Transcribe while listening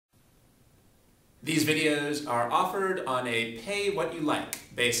These videos are offered on a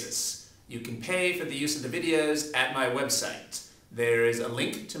pay-what-you-like basis. You can pay for the use of the videos at my website. There is a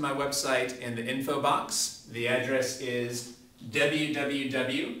link to my website in the info box. The address is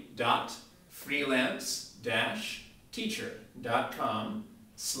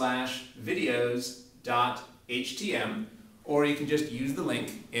www.freelance-teacher.com/videos.htm, or you can just use the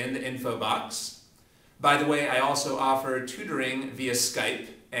link in the info box. By the way, I also offer tutoring via Skype,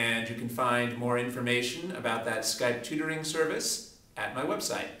 and you can find more information about that Skype tutoring service at my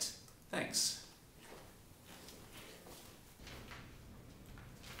website. Thanks.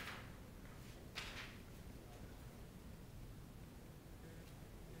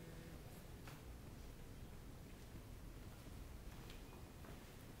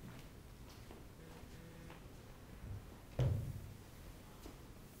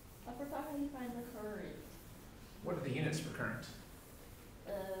 I forgot how you find the current. What are the units for current?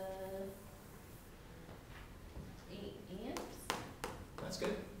 8 amps. That's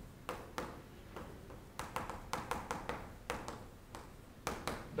good.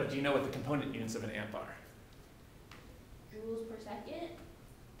 But do you know what the component units of an amp are? Joules per second.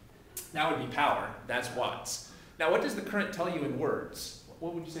 That would be power. That's watts. Now, what does the current tell you in words?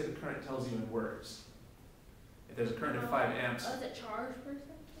 What would you say the current tells you in words? If there's a current of 5 amps. Oh, is it charge per second?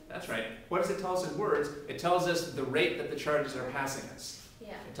 That's right. What does it tell us in words? It tells us the rate that the charges are passing us.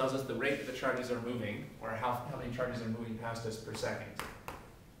 Yeah. It tells us the rate that the charges are moving, or how many charges are moving past us per second.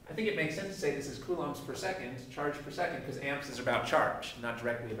 I think it makes sense to say this is coulombs per second, charge per second, because amps is about charge, not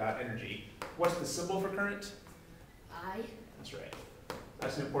directly about energy. What's the symbol for current? I. That's right.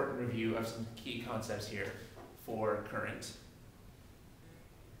 That's an important review of some key concepts here for current.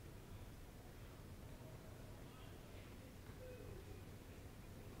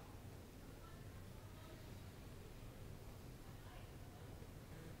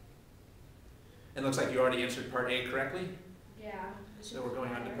 It looks like you already answered part A correctly. Yeah. So we're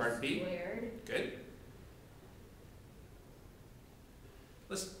going on to part B. Squared. Good.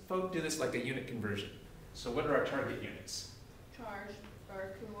 Let's do this like a unit conversion. So what are our target units? Charge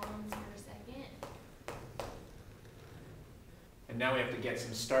or coulombs per second. And now we have to get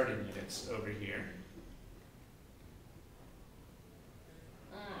some starting units over here.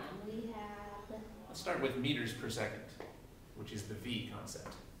 We have. Let's start with meters per second, which is the V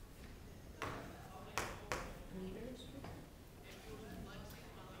concept. Meters.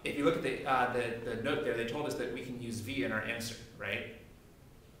 If you look at the note there, they told us that we can use V in our answer, right?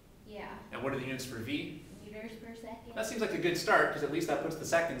 Yeah. And what are the units for V? Meters per second. That seems like a good start, because at least that puts the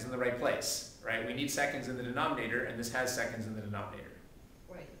seconds in the right place, right? We need seconds in the denominator, and this has seconds in the denominator.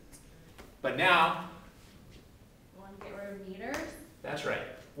 Right. But now, Want to get rid of meters? that's right.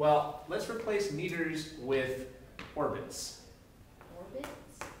 Well, let's replace meters with orbits. Orbits.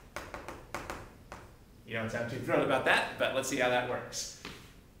 You don't sound too thrilled about that, but let's see how that works.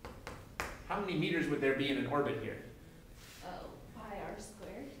 How many meters would there be in an orbit here? Oh, pi r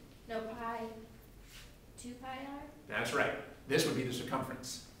squared. No, 2 pi r. That's right. This would be the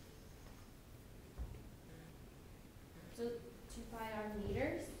circumference. So 2 pi r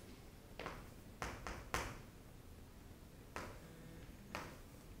meters.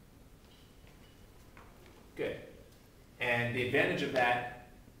 Good. And the advantage of that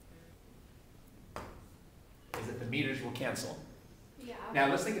is that the meters will cancel. Yeah. Now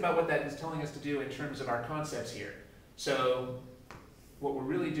let's think about what that is telling us to do in terms of our concepts here. So what we're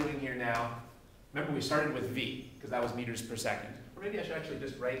really doing here now, remember we started with V, because that was meters per second. Or maybe I should actually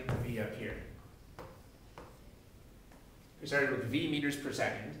just write the V up here. We started with V meters per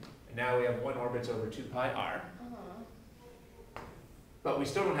second, and now we have 1 orbits over 2 pi r. But we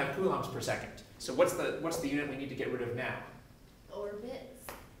still don't have coulombs per second. So what's the unit we need to get rid of now? Orbits.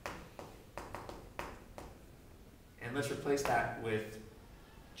 And let's replace that with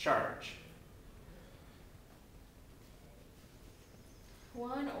charge.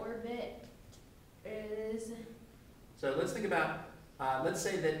 1 orbit is. So let's think about, let's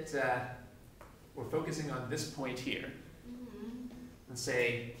say that we're focusing on this point here. And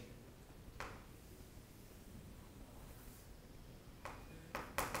say,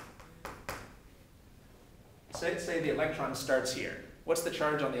 let's say the electron starts here. What's the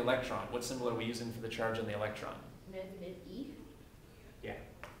charge on the electron? What symbol are we using for the charge on the electron? Negative E. Yeah.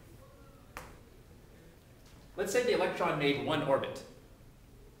 Let's say the electron made 1 orbit.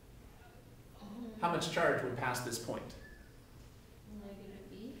 How much charge would pass this point?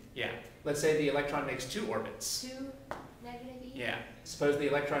 Negative E. Yeah. Let's say the electron makes 2 orbits. 2 negative E. Yeah. Suppose the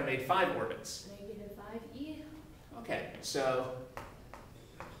electron made 5 orbits. Negative 5 E. Okay, so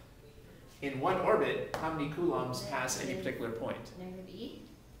in 1 orbit, how many coulombs pass any particular point? Negative E.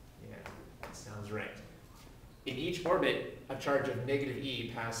 Yeah, that sounds electrons ring. In each orbit, a charge of negative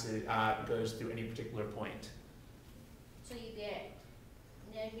e goes through any particular point. So you get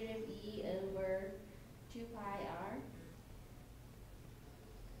negative e over 2 pi r.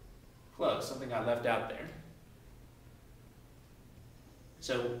 Close, something got left out there.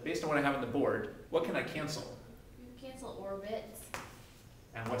 So based on what I have on the board, what can I cancel? You cancel orbits.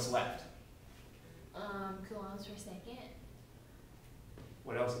 And what's left? Coulombs per second.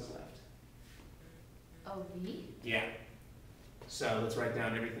 What else is left? Oh, v. Yeah. So let's write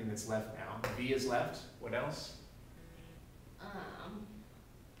down everything that's left now. V is left. What else?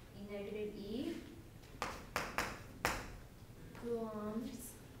 Negative e.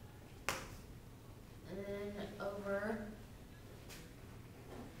 Coulombs. And then over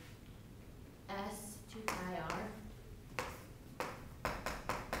s 2 pi r.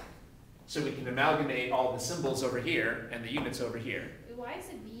 So we can amalgamate all the symbols over here and the units over here. Why is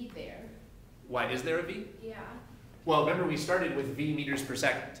a v there? Why is there a V? Yeah. Well, remember we started with V meters per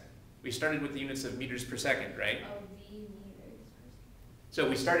second. We started with the units of meters per second, right? Oh, v meters. So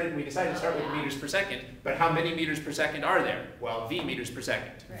we decided to start with meters per second, but how many meters per second are there? Well, V meters per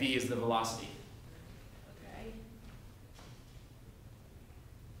second. Right. V is the velocity. Okay.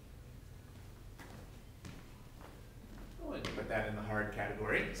 Well, I can put that in the hard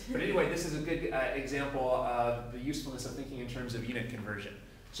category. But anyway, this is a good example of the usefulness of thinking in terms of unit conversion.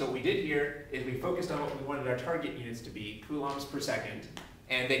 So what we did here is we focused on what we wanted our target units to be, coulombs per second,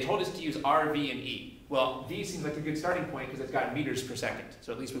 and they told us to use R, V, and E. Well, V seems like a good starting point because it's got meters per second,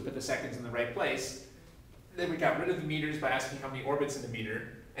 so at least we put the seconds in the right place. Then we got rid of the meters by asking how many orbits in the meter,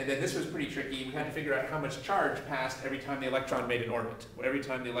 and then this was pretty tricky. We had to figure out how much charge passed every time the electron made an orbit. Well, every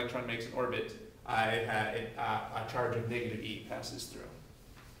time the electron makes an orbit, a charge of negative E passes through.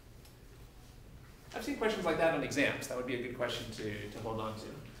 I've seen questions like that on exams. That would be a good question to hold on to.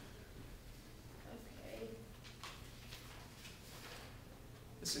 Okay.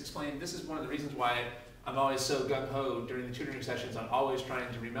 This is one of the reasons why I'm always so gung-ho during the tutoring sessions on always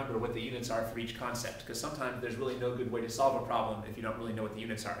trying to remember what the units are for each concept, because sometimes there's really no good way to solve a problem if you don't really know what the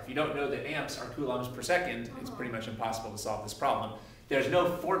units are. If you don't know that amps are coulombs per second, it's pretty much impossible to solve this problem. There's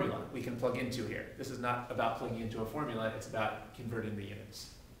no formula we can plug into here. This is not about plugging into a formula, it's about converting the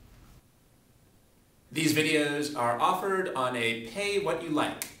units. These videos are offered on a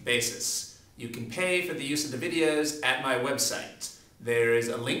pay-what-you-like basis. You can pay for the use of the videos at my website. There is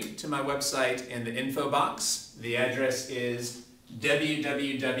a link to my website in the info box. The address is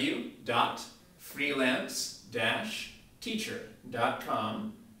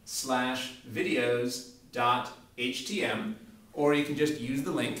www.freelance-teacher.com/videos.htm, or you can just use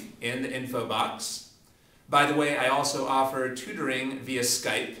the link in the info box. By the way, I also offer tutoring via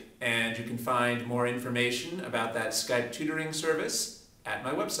Skype, and you can find more information about that Skype tutoring service at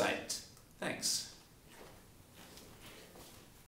my website. Thanks.